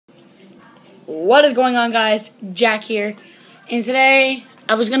What is going on, guys? Jack here. And today,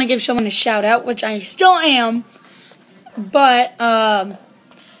 I was going to give someone a shout out, which I still am. But, well,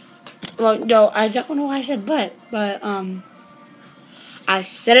 no, I don't know why I said but, I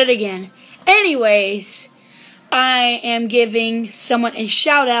said it again. Anyways, I am giving someone a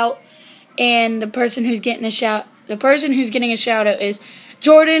shout out, and the person who's getting a shout out is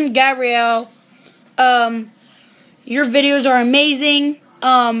Jordyn, Gaberille. Your videos are amazing.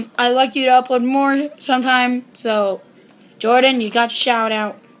 I'd like you to upload more sometime. So, Jordyn, you got your shout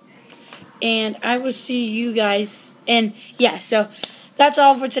out. And I will see you guys. And, yeah, so that's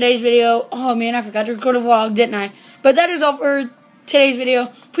all for today's video. Oh, man, I forgot to record a vlog, didn't I? But that is all for today's video.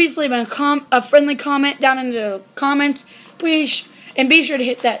 Please leave a friendly comment down in the comments. Please, and be sure to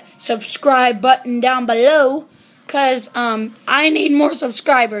hit that subscribe button down below. Because I need more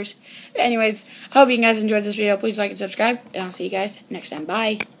subscribers. Anyways, I hope you guys enjoyed this video. Please like and subscribe. And I'll see you guys next time.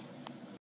 Bye.